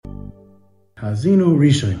Haazinu,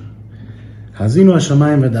 Rishon. Haazinu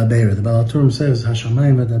Hashamayim v'dabeira. The Baal HaTurim says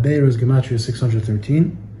Hashamayim v'dabeira is Gematria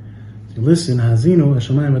 613. If you listen, Haazinu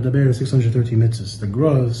Hashamayim v'dabeira is 613 mitzvahs. The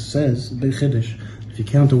Gra says, Big Chiddush, if you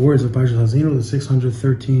count the words of Parashat Haazinu, there's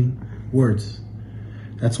 613 words.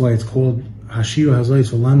 That's why it's called Hashiru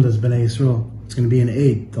Hazois Ulamdas B'nai Yisrael. It's going to be an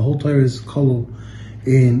 8. The whole Torah is kolul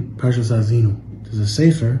in Parashat Haazinu. There's a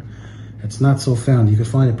sefer. It's not so found. You can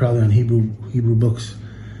find it probably on Hebrew books.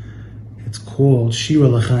 It's called Shira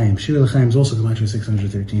L'Chaim. Shira L'Chaim is also Gematria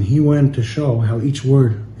 613. He went to show how each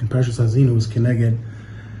word in Parashat Haazinu is connected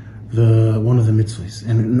one of the mitzvahs,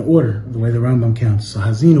 and in order, the way the Rambam counts. So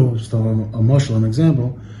Haazinu, just a mashal, an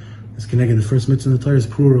example, is connected. The first mitzvah in the Torah is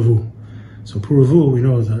Puravu. So Puravu, we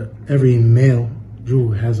know that every male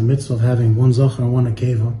Jew has a mitzvah of having one zachar and one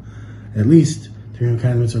akeva, at least 3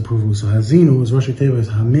 kind of mitzvah Puravu. So Haazinu is Rosh Teva is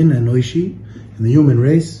Hamin and Noishi in the human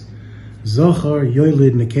race. Zachar,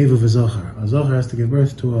 Yoilid, Nekeva, v'Zachar. A Zachar has to give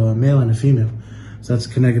birth to a male and a female. So that's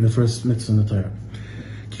connected the first mitzvah in the Torah.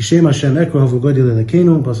 Kishem Hashem Ekro Havu Godil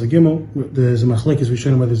Elekenu, Pasuk Gimel. There's a machlekes we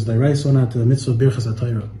show whether it's Dairais or not, the mitzvah Birchas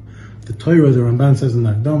HaTorah. The Torah, the Ramban says in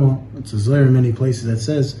Akdama, it's a Zohar in many places that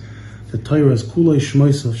says the Torah is Kulei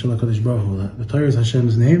Shmoisav Shel HaKadosh Baruch Hu. The Torah is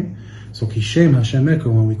Hashem's name. So Kishem Hashem Ekro,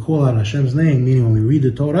 when we call out Hashem's name, meaning when we read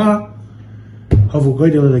the Torah, Havu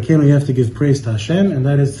Godil Elekenu, you have to give praise to Hashem, and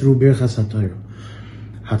that is through Birchas HaTorah.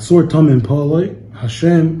 Hatzor Tamim Pa'aloi,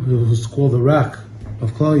 Hashem, who's called the Rak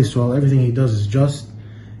of Klal Yisrael, everything he does is just,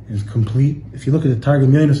 is complete. If you look at the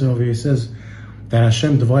Targum Yonasan over here, it says that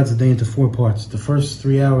Hashem divides the day into 4 parts. The first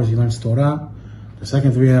 3 hours he learns Torah, the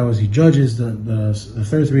second 3 hours he judges, the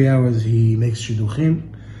third 3 hours he makes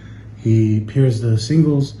shidduchim, he pairs the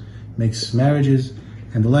singles, makes marriages,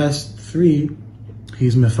 and the last 3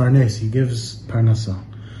 he's mefarnes, he gives parnasa.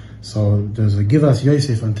 So there's a Givas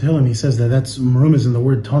Yosef on Tehillim, he says that's Marum in the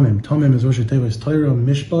word Tomim. Tomim is Rosh Teva, is Torah,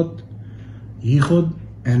 Mishpat, Yichud,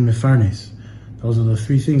 and mefarnes. Those are the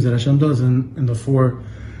 3 things that Hashem does in the 4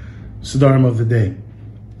 Siddharim of the day.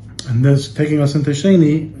 And this taking us into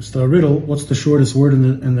Sheni, it's the riddle. What's the shortest word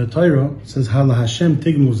in the Torah? It says Hala Hashem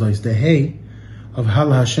Tigmuzais, the Hey of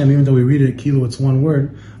Hala Hashem. Even though we read it Kilo, it's one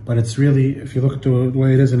word, but it's really, if you look at the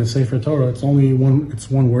way it is in the Sefer Torah, it's only one. It's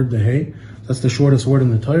one word, the Hey. That's the shortest word in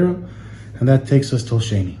the Torah, and that takes us till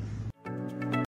Sheni.